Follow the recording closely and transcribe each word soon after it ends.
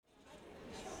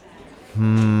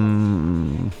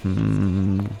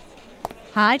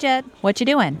Hi, Jed. What you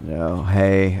doing? No,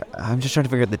 hey, I'm just trying to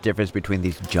figure out the difference between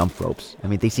these jump ropes. I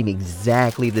mean, they seem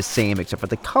exactly the same except for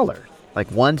the color.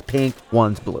 Like one's pink,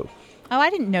 one's blue. Oh, I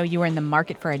didn't know you were in the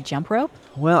market for a jump rope.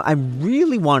 Well, I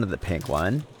really wanted the pink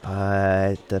one,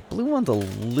 but the blue one's a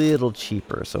little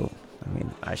cheaper, so, I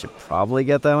mean, I should probably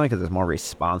get that one because it's more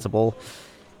responsible.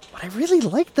 But I really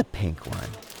like the pink one.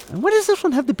 And why does this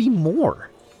one have to be more?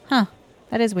 Huh.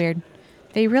 That is weird.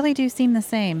 They really do seem the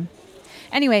same.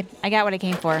 Anyway, I got what I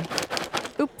came for.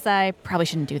 Oops, I probably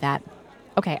shouldn't do that.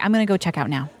 Okay, I'm going to go check out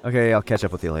now. Okay, I'll catch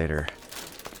up with you later.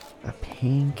 A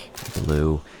pink,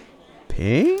 blue,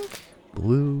 pink,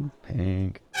 blue,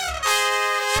 pink.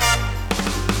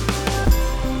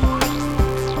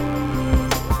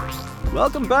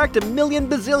 Welcome back to Million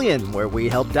Bazillion, where we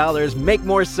help dollars make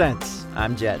more sense.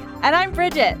 I'm Jed. And I'm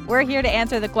Bridget. We're here to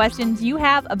answer the questions you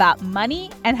have about money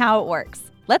and how it works.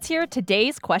 Let's hear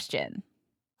today's question.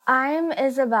 I'm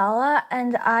Isabella,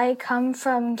 and I come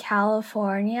from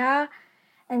California.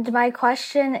 And my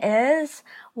question is,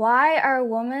 why are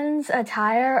women's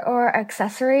attire or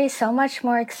accessories so much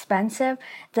more expensive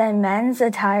than men's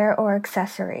attire or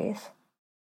accessories?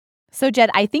 So, Jed,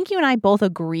 I think you and I both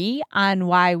agree on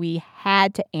why we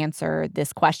had to answer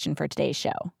this question for today's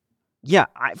show. Yeah,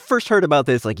 I first heard about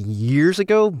this like years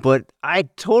ago, but I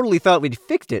totally thought we'd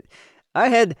fixed it. I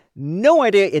had no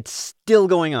idea it's still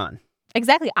going on.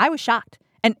 Exactly. I was shocked.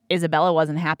 And Isabella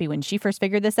wasn't happy when she first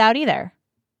figured this out either.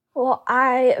 Well,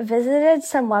 I visited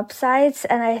some websites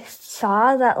and I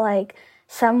saw that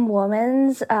some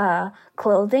women's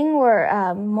clothing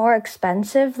were more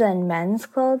expensive than men's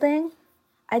clothing.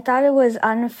 I thought it was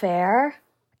unfair.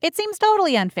 It seems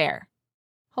totally unfair.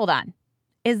 Hold on.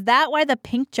 Is that why the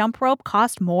pink jump rope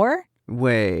cost more?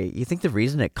 Wait, you think the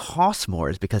reason it costs more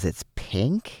is because it's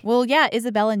pink? Well, yeah,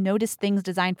 Isabella noticed things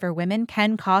designed for women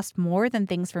can cost more than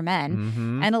things for men.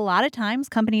 Mm-hmm. And a lot of times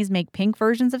companies make pink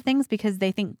versions of things because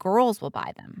they think girls will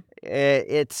buy them.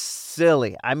 It's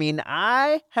silly. I mean,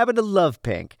 I happen to love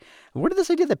pink. Where did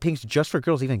this idea that pink's just for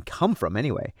girls even come from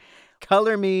anyway?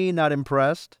 Color me not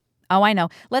impressed. Oh, I know.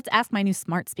 Let's ask my new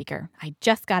smart speaker. I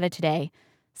just got it today.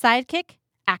 Sidekick,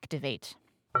 activate.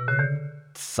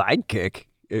 Sidekick?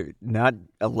 Not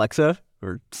Alexa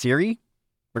or Siri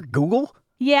or Google?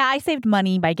 Yeah, I saved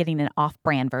money by getting an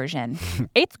off-brand version.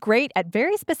 It's great at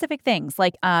very specific things,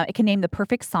 like it can name the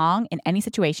perfect song in any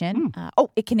situation.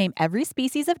 It can name every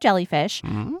species of jellyfish,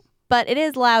 but it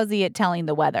is lousy at telling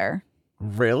the weather.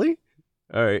 Really?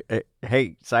 All right.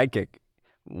 Hey, Sidekick,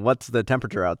 what's the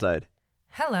temperature outside?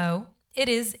 Hello, it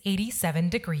is 87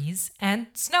 degrees and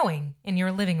snowing in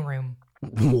your living room.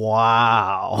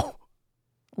 Wow.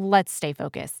 Let's stay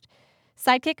focused.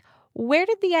 Sidekick, where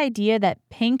did the idea that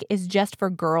pink is just for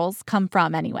girls come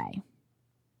from anyway?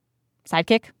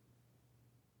 Sidekick?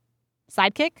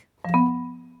 Sidekick?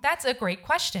 That's a great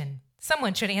question.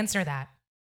 Someone should answer that.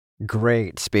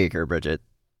 Great speaker, Bridget.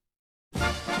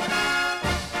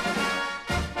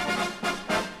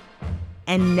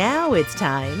 And now it's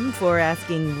time for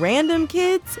asking random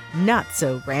kids not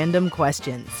so random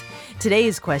questions.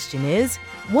 Today's question is,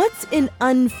 what's an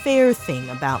unfair thing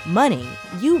about money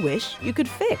you wish you could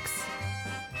fix?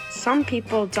 Some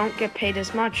people don't get paid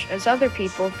as much as other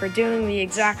people for doing the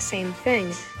exact same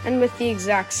thing and with the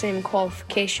exact same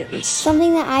qualifications.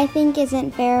 Something that I think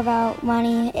isn't fair about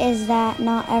money is that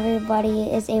not everybody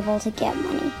is able to get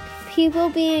money. People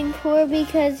being poor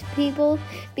because people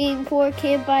being poor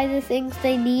can't buy the things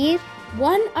they need.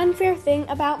 One unfair thing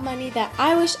about money that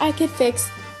I wish I could fix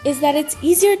is that it's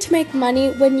easier to make money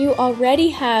when you already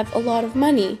have a lot of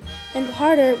money and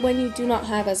harder when you do not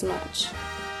have as much.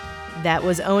 That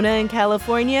was Ona in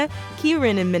California,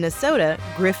 Kieran in Minnesota,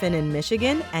 Griffin in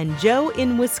Michigan, and Joe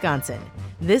in Wisconsin.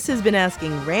 This has been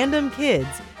asking random kids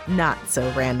not so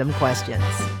random questions.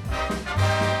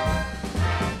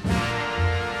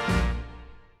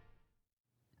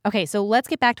 Okay, so let's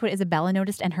get back to what Isabella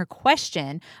noticed and her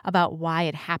question about why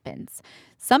it happens.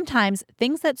 Sometimes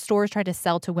things that stores try to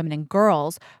sell to women and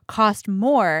girls cost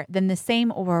more than the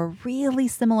same or a really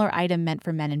similar item meant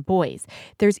for men and boys.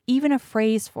 There's even a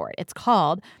phrase for it. It's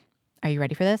called, are you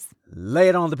ready for this? Lay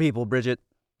it on the people, Bridget.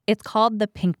 It's called the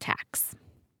pink tax.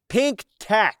 Pink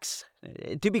tax.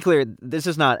 To be clear, this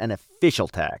is not an official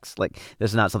tax.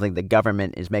 This is not something the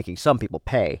government is making some people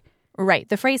pay. Right.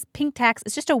 The phrase pink tax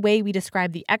is just a way we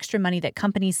describe the extra money that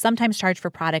companies sometimes charge for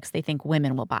products they think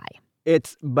women will buy.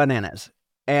 It's bananas.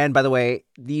 And by the way,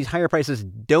 these higher prices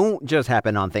don't just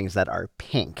happen on things that are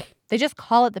pink. They just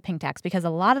call it the pink tax because a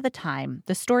lot of the time,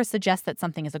 the stores suggest that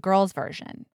something is a girl's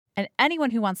version. And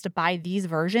anyone who wants to buy these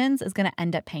versions is going to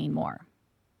end up paying more.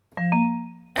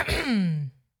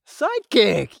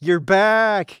 Sidekick, you're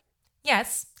back.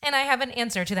 Yes, and I have an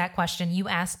answer to that question you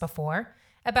asked before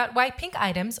about why pink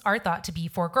items are thought to be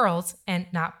for girls and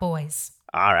not boys.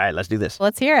 All right, let's do this.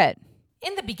 Let's hear it.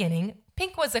 In the beginning,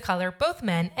 pink was a color both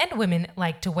men and women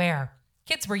liked to wear.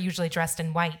 Kids were usually dressed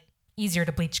in white, easier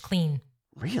to bleach clean.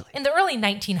 Really? In the early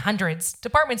 1900s,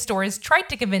 department stores tried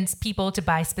to convince people to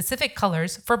buy specific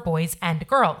colors for boys and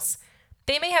girls.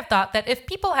 They may have thought that if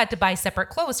people had to buy separate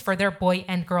clothes for their boy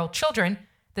and girl children,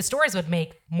 the stores would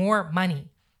make more money.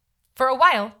 For a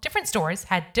while, different stores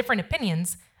had different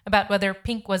opinions about whether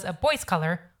pink was a boy's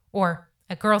color or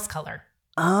a girl's color.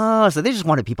 Oh, so they just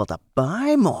wanted people to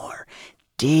buy more.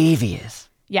 Devious.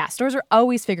 Yeah, stores are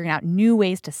always figuring out new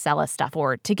ways to sell us stuff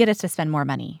or to get us to spend more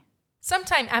money.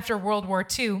 Sometime after World War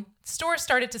II, stores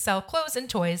started to sell clothes and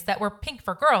toys that were pink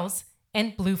for girls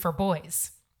and blue for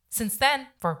boys. Since then,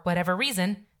 for whatever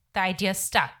reason, the idea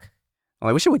stuck. Well,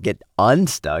 I wish it would get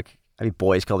unstuck. I mean,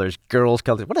 boys' colors, girls'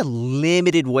 colors. What a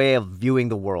limited way of viewing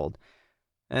the world.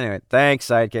 Anyway, thanks,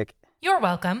 Sidekick. You're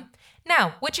welcome.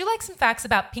 Now, would you like some facts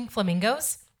about pink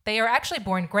flamingos? They are actually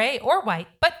born gray or white,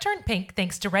 but turn pink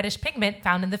thanks to reddish pigment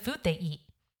found in the food they eat.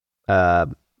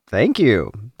 Thank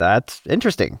you. That's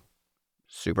interesting.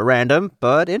 Super random,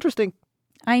 but interesting.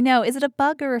 I know. Is it a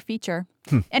bug or a feature?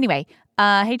 Anyway,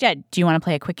 hey, Jed, do you want to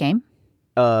play a quick game?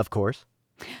 Of course.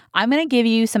 I'm going to give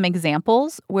you some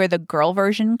examples where the girl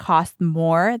version costs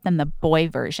more than the boy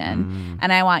version.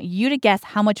 And I want you to guess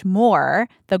how much more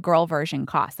the girl version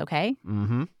costs, okay?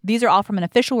 Mm-hmm. These are all from an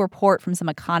official report from some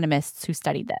economists who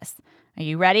studied this. Are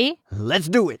you ready? Let's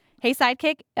do it. Hey,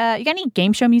 Sidekick, you got any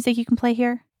game show music you can play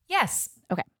here? Yes.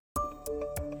 Okay.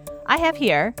 I have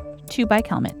here 2 bike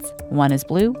helmets. One is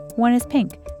blue, one is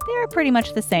pink. They are pretty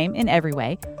much the same in every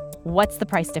way. What's the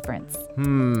price difference? Okay,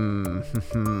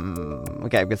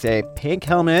 I'm going to say pink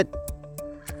helmet,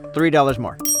 $3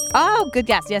 more. Oh, good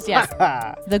guess. Yes.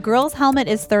 The girl's helmet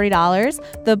is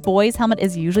 $30. The boy's helmet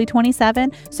is usually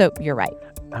 $27. So you're right.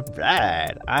 All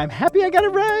right. I'm happy I got it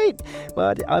right.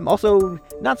 But I'm also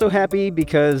not so happy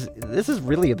because this is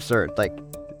really absurd. Like,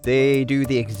 they do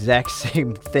the exact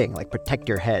same thing, like protect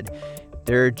your head.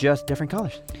 They're just different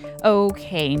colors.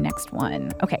 Okay, next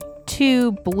one. Okay,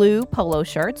 2 blue polo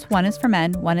shirts. One is for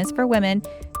men, one is for women.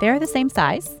 They're the same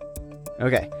size.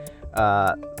 Okay.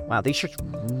 Wow, these shirts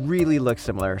really look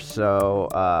similar. So,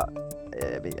 I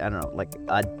don't know, like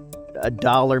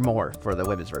 $1 more for the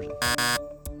women's version.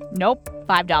 Nope,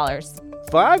 $5.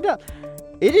 $5?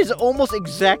 It is almost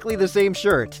exactly the same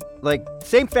shirt. Like,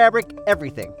 same fabric,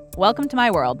 everything. Welcome to my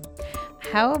world.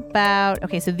 How about,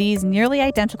 okay, so these nearly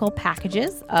identical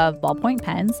packages of ballpoint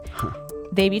pens,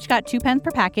 they've each got 2 pens per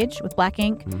package with black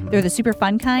ink. They're the super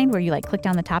fun kind where you like click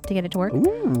down the top to get it to work.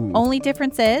 Ooh. Only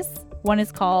difference is one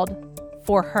is called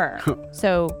For Her.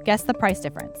 So guess the price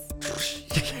difference.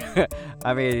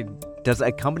 I mean, does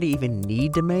a company even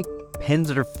need to make pens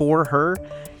that are for her?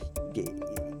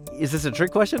 Is this a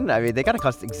trick question? I mean, they gotta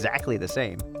cost exactly the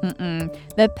same.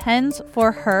 The pens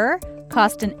For Her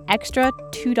cost an extra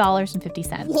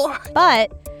 $2.50. What?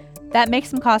 But that makes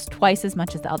them cost twice as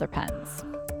much as the other pens.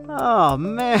 Oh,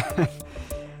 man.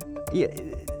 Yeah,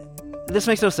 this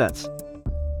makes no sense.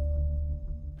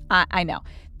 I know.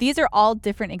 These are all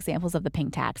different examples of the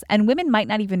pink tax, and women might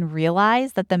not even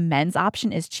realize that the men's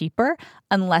option is cheaper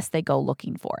unless they go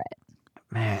looking for it.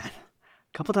 Man, a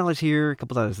couple dollars here, a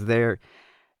couple dollars there.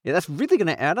 Yeah, that's really going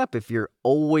to add up if you're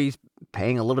always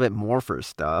paying a little bit more for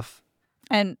stuff.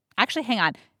 And actually, hang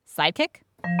on. Sidekick?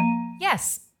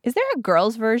 Yes. Is there a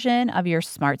girl's version of your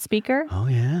smart speaker? Oh,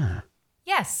 yeah.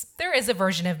 Yes, there is a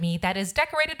version of me that is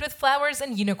decorated with flowers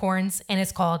and unicorns and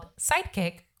is called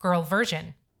Sidekick Girl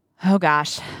Version. Oh,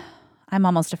 gosh. I'm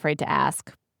almost afraid to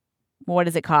ask. What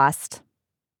does it cost?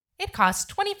 It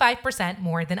costs 25%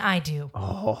 more than I do.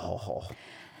 Oh.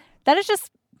 That is just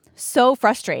so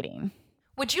frustrating.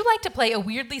 Would you like to play a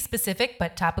weirdly specific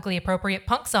but topically appropriate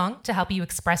punk song to help you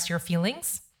express your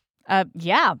feelings?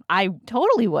 Yeah, I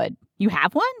totally would. You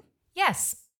have one?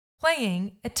 Yes.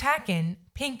 Playing Attackin'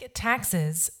 Pink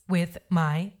Taxes with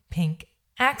my pink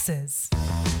axes.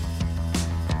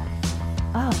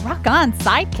 Oh, rock on,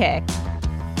 Sidekick.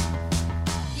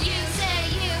 You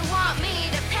say you want me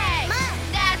to pay.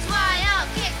 That's why I'll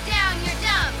kick down your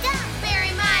dump.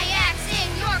 Bury my axe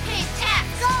in your pink tax.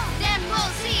 Then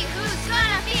we'll see who's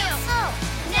gonna feel.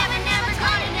 Never gonna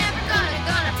pay. Never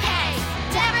gonna pay.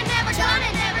 Never gonna pay.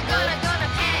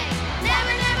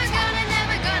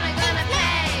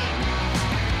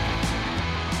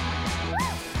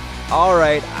 All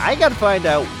right, I got to find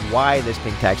out why this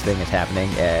pink tax thing is happening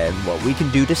and what we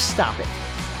can do to stop it.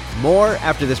 More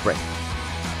after this break.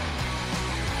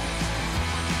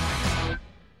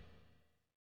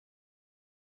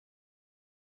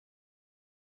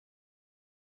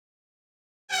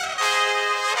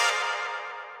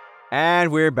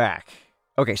 And we're back.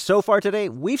 Okay, so far today,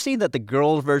 we've seen that the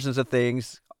girls' versions of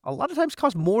things a lot of times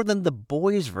cost more than the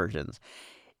boys' versions.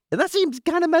 And that seems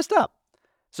kind of messed up.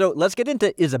 So let's get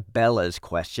into Isabella's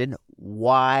question.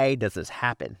 Why does this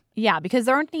happen? Yeah, because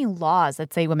there aren't any laws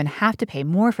that say women have to pay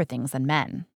more for things than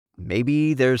men.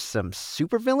 Maybe there's some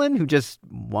supervillain who just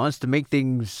wants to make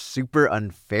things super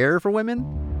unfair for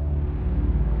women?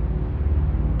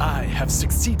 I have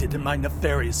succeeded in my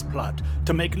nefarious plot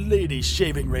to make lady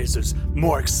shaving razors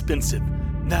more expensive.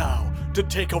 Now, to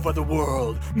take over the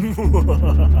world.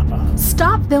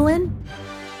 Stop, villain!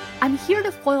 I'm here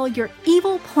to foil your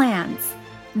evil plans.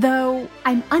 Though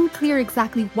I'm unclear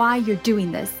exactly why you're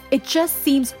doing this. It just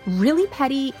seems really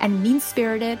petty and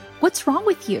mean-spirited. What's wrong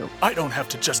with you? I don't have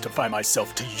to justify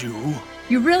myself to you.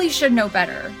 You really should know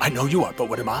better. I know you are, but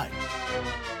what am I?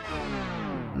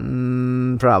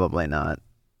 Probably not.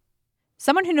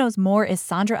 Someone who knows more is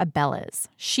Sandra Abelez.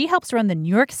 She helps run the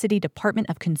New York City Department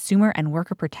of Consumer and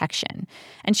Worker Protection,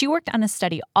 and she worked on a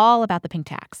study all about the pink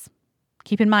tax.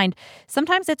 Keep in mind,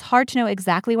 sometimes it's hard to know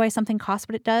exactly why something costs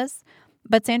what it does,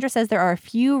 but Sandra says there are a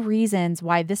few reasons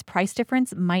why this price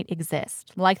difference might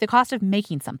exist, like the cost of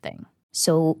making something.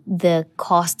 So the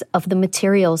cost of the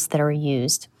materials that are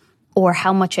used, or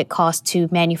how much it costs to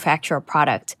manufacture a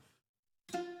product.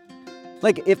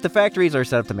 Like, if the factories are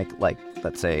set up to make, like,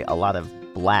 let's say, a lot of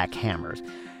black hammers,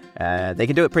 they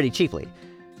can do it pretty cheaply.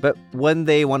 But when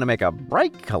they want to make a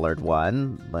bright-colored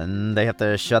one, then they have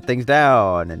to shut things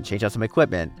down and change out some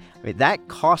equipment. I mean, that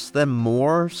costs them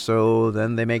more, so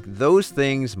then they make those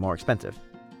things more expensive.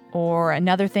 Or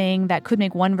another thing that could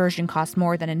make one version cost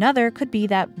more than another could be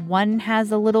that one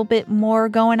has a little bit more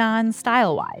going on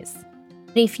style-wise.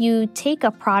 If you take a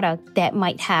product that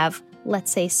might have,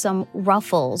 let's say, some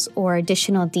ruffles or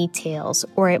additional details,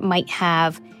 or it might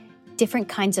have different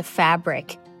kinds of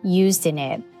fabric used in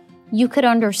it, you could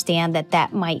understand that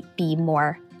that might be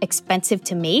more expensive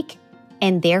to make,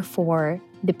 and therefore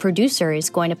the producer is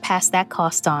going to pass that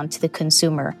cost on to the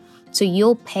consumer. So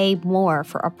you'll pay more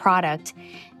for a product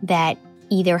that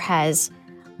either has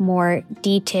more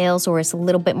details or is a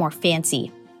little bit more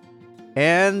fancy.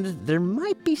 And there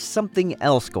might be something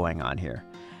else going on here.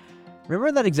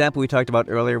 Remember that example we talked about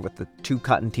earlier with the 2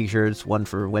 cotton t-shirts, one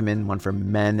for women, one for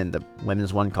men, and the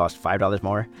women's one cost $5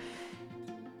 more?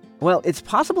 Well, it's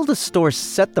possible the stores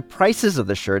set the prices of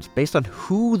the shirts based on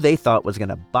who they thought was going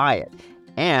to buy it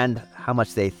and how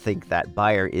much they think that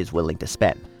buyer is willing to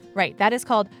spend. Right, that is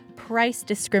called price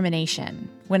discrimination,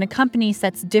 when a company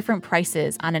sets different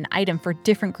prices on an item for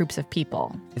different groups of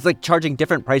people. It's like charging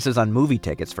different prices on movie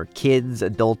tickets for kids,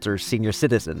 adults, or senior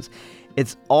citizens.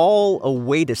 It's all a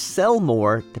way to sell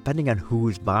more depending on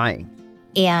who's buying.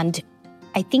 And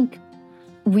I think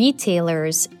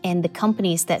retailers and the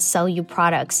companies that sell you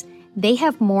products, they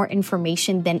have more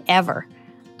information than ever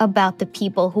about the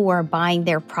people who are buying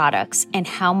their products and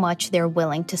how much they're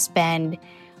willing to spend,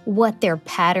 what their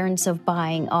patterns of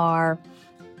buying are,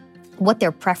 what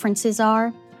their preferences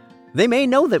are. They may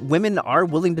know that women are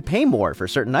willing to pay more for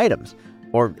certain items,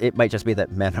 or it might just be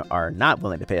that men are not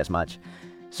willing to pay as much.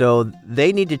 So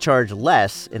they need to charge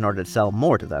less in order to sell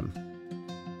more to them.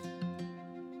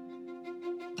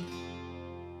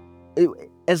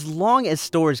 As long as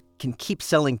stores can keep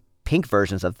selling pink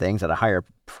versions of things at a higher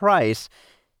price,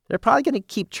 they're probably going to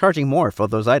keep charging more for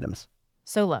those items.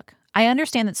 So look, I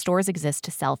understand that stores exist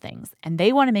to sell things, and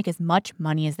they want to make as much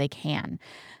money as they can.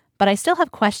 But I still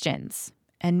have questions,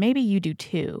 and maybe you do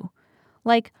too.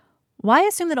 Like, why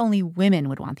assume that only women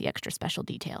would want the extra special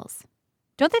details?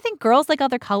 Don't they think girls like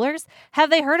other colors? Have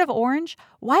they heard of orange?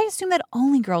 Why assume that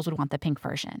only girls would want the pink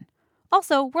version?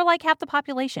 Also, we're like half the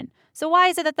population, so why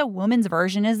is it that the woman's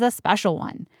version is the special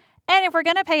one? And if we're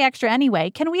going to pay extra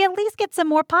anyway, can we at least get some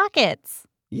more pockets?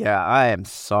 Yeah, I am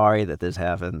sorry that this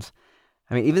happens.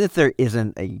 I mean, even if there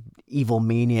isn't a evil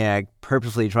maniac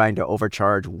purposely trying to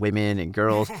overcharge women and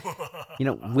girls,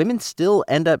 women still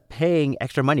end up paying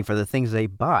extra money for the things they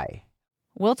buy.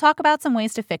 We'll talk about some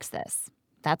ways to fix this.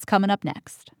 That's coming up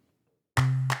next.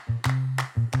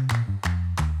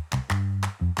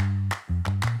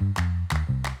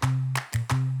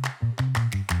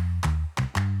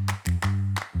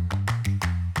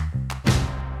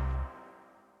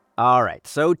 All right,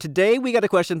 so today we got a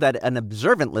question that an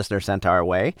observant listener sent our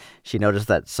way. She noticed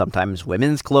that sometimes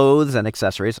women's clothes and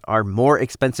accessories are more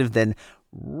expensive than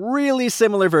really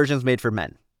similar versions made for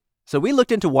men. So we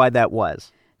looked into why that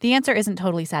was. The answer isn't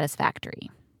totally satisfactory.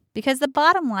 Because the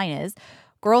bottom line is,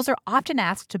 girls are often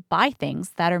asked to buy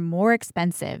things that are more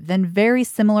expensive than very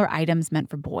similar items meant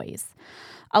for boys.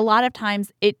 A lot of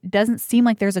times, it doesn't seem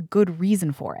like there's a good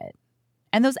reason for it.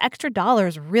 And those extra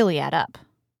dollars really add up.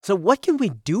 So what can we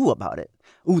do about it?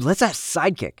 Ooh, let's ask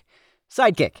Sidekick.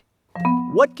 Sidekick,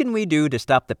 what can we do to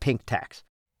stop the pink tax?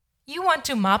 You want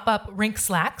to mop up rink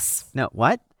slacks? No,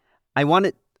 what? I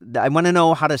want to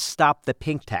know how to stop the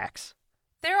pink tax.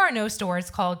 There are no stores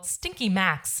called Stinky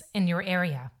Macs in your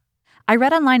area. I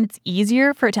read online it's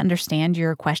easier for it to understand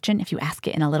your question if you ask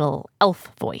it in a little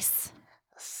elf voice.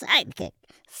 Sidekick,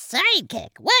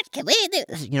 what can we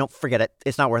do? Forget it.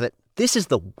 It's not worth it. This is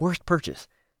the worst purchase.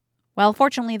 Well,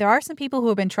 fortunately, there are some people who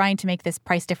have been trying to make this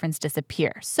price difference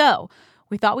disappear. So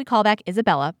we thought we'd call back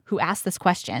Isabella, who asked this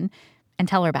question, and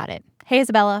tell her about it. Hey,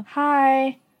 Isabella.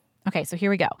 Hi. Okay, so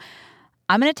here we go.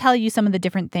 I'm going to tell you some of the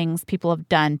different things people have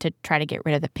done to try to get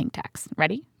rid of the pink tax.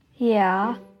 Ready?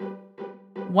 Yeah.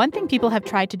 One thing people have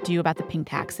tried to do about the pink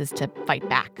tax is to fight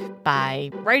back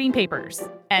by writing papers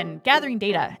and gathering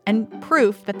data and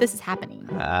proof that this is happening.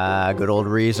 Good old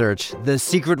research. The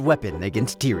secret weapon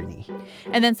against tyranny.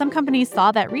 And then some companies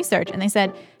saw that research and they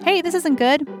said, hey, this isn't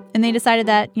good. And they decided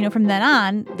that, from then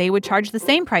on, they would charge the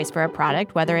same price for a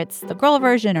product, whether it's the girl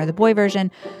version or the boy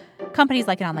version. Companies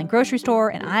like an online grocery store,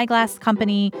 an eyeglass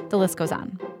company, the list goes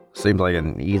on. Seems like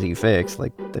an easy fix.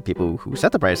 Like the people who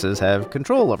set the prices have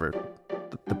control over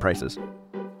the prices.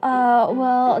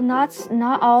 Well,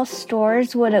 not all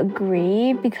stores would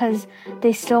agree because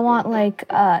they still want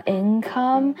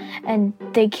income, and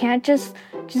they can't just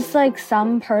like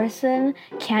some person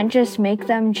can't just make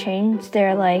them change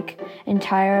their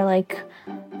entire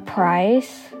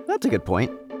price. That's a good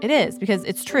point. It is, because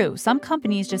it's true. Some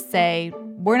companies just say,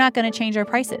 we're not going to change our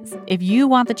prices. If you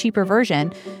want the cheaper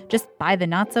version, just buy the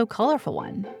not so colorful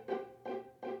one.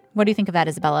 What do you think of that,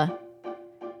 Isabella?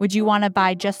 Would you want to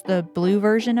buy just the blue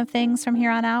version of things from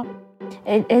here on out?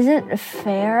 It isn't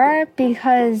fair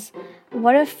because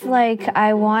what if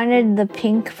I wanted the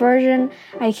pink version?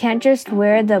 I can't just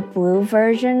wear the blue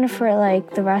version for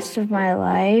the rest of my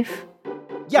life.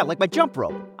 Yeah, like my jump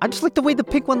rope. I just like the way the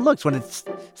pink one looks when it's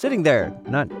sitting there,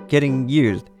 not getting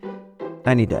used.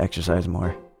 I need to exercise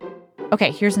more.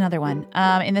 Okay, here's another one.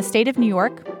 In the state of New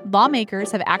York,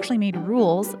 lawmakers have actually made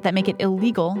rules that make it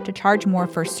illegal to charge more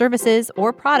for services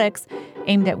or products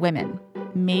aimed at women.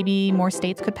 Maybe more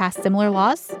states could pass similar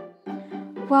laws?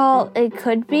 Well, it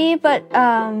could be, but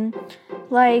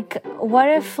what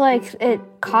if it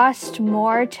cost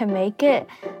more to make it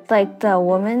the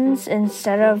women's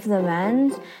instead of the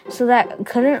men's? So that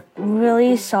couldn't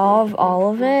really solve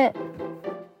all of it.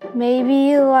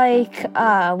 Maybe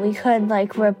we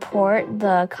could report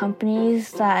the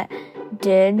companies that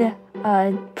did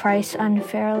price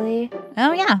unfairly.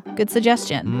 Oh yeah, good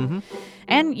suggestion. Mm-hmm.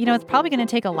 And it's probably going to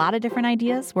take a lot of different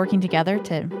ideas working together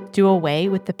to do away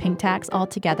with the pink tax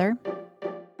altogether.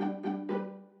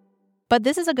 But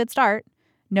this is a good start,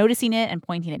 noticing it and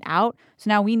pointing it out. So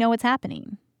now we know what's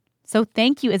happening. So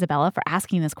thank you, Isabella, for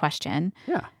asking this question.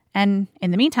 Yeah. And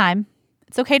in the meantime,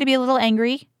 it's okay to be a little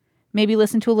angry. Maybe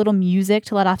listen to a little music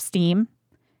to let off steam.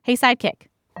 Hey, Sidekick.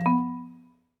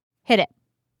 Hit it.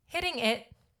 Hitting it.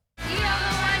 You're the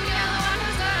one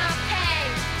who's gonna pay.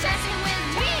 Testing with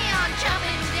me on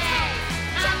jumping day.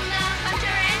 I'm the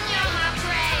hunter and you're my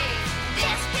prey.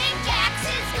 This pink tax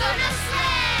is gonna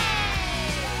slay.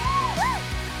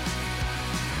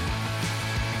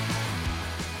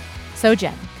 So,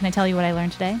 Jen, can I tell you what I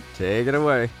learned today? Take it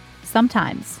away.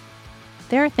 Sometimes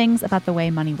there are things about the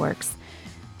way money works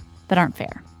that aren't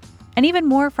fair. And even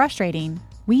more frustrating,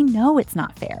 we know it's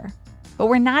not fair, but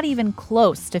we're not even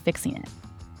close to fixing it.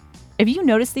 If you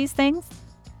notice these things,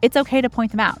 it's okay to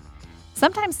point them out.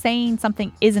 Sometimes saying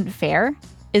something isn't fair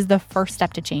is the first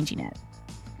step to changing it.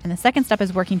 And the second step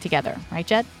is working together, right,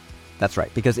 Jed? That's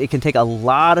right, because it can take a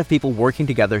lot of people working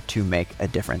together to make a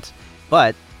difference.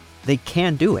 But they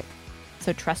can do it.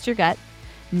 So trust your gut.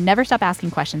 Never stop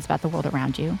asking questions about the world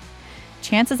around you.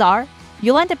 Chances are,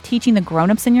 you'll end up teaching the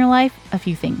grown-ups in your life a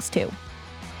few things too.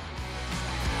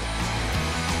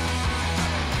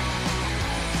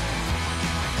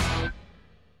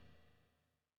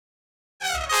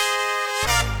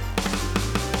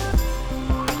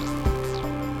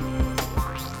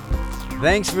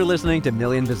 Thanks for listening to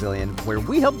Million Bazillion, where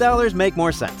we help dollars make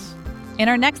more sense. In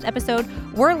our next episode,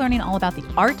 we're learning all about the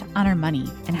art on our money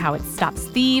and how it stops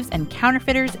thieves and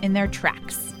counterfeiters in their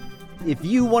tracks. If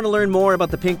you want to learn more about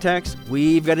the pink tax,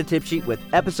 we've got a tip sheet with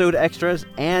episode extras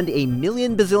and a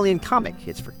Million Bazillion comic.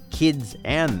 It's for kids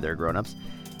and their grown-ups.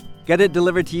 Get it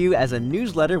delivered to you as a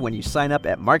newsletter when you sign up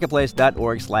at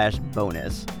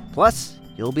marketplace.org/bonus. Plus,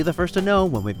 you'll be the first to know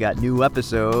when we've got new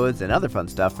episodes and other fun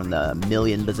stuff from the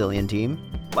Million Bazillion team,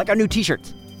 like our new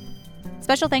t-shirts.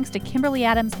 Special thanks to Kimberly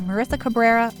Adams, Marissa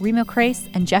Cabrera, Remo Crace,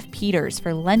 and Jeff Peters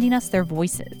for lending us their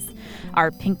voices. Our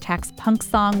Pink Tax Punk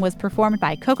song was performed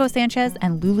by Coco Sanchez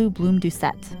and Lulu Bloom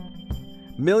Doucette.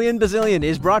 Million Bazillion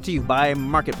is brought to you by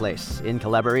Marketplace in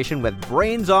collaboration with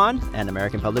Brains On and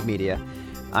American Public Media.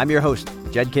 I'm your host,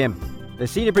 Jed Kim. The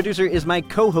senior producer is my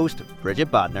co-host,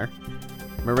 Bridget Bodner.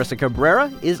 Marissa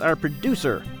Cabrera is our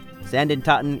producer. Sandin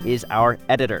Totten is our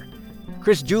editor.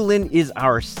 Chris Julin is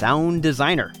our sound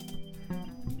designer.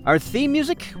 Our theme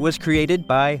music was created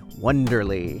by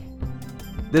Wonderly.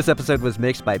 This episode was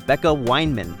mixed by Becca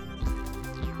Weinman.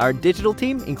 Our digital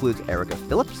team includes Erica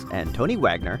Phillips and Tony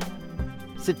Wagner.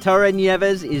 Sitara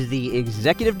Nieves is the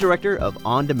executive director of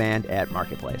On Demand at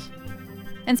Marketplace.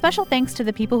 And special thanks to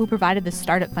the people who provided the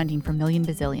startup funding for Million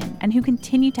Bazillion and who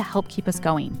continue to help keep us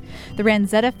going. The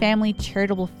Ranzetta Family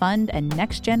Charitable Fund and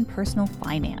NextGen Personal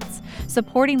Finance,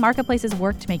 supporting Marketplace's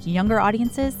work to make younger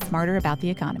audiences smarter about the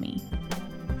economy.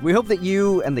 We hope that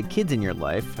you and the kids in your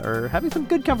life are having some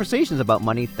good conversations about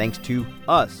money thanks to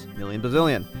us, Million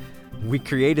Bazillion. We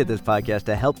created this podcast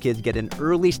to help kids get an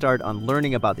early start on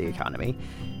learning about the economy.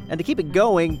 And to keep it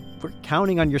going, we're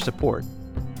counting on your support.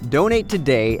 Donate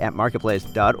today at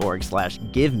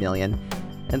marketplace.org/givemillion.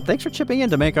 And thanks for chipping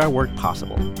in to make our work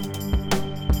possible.